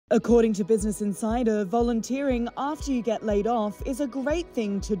According to Business Insider, volunteering after you get laid off is a great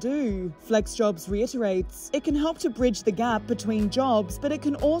thing to do. FlexJobs reiterates, it can help to bridge the gap between jobs, but it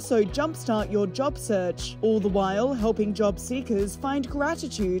can also jumpstart your job search, all the while helping job seekers find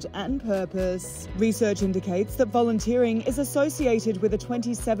gratitude and purpose. Research indicates that volunteering is associated with a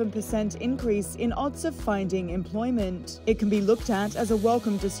 27% increase in odds of finding employment. It can be looked at as a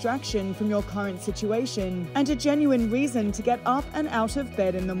welcome distraction from your current situation and a genuine reason to get up and out of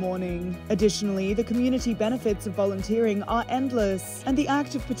bed in the morning. Additionally, the community benefits of volunteering are endless, and the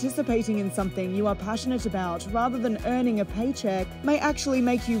act of participating in something you are passionate about rather than earning a paycheck may actually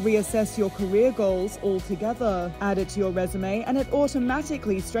make you reassess your career goals altogether. Add it to your resume and it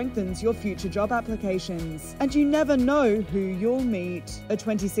automatically strengthens your future job applications, and you never know who you'll meet. A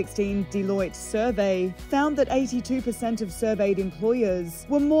 2016 Deloitte survey found that 82% of surveyed employers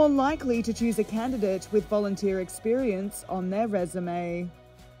were more likely to choose a candidate with volunteer experience on their resume.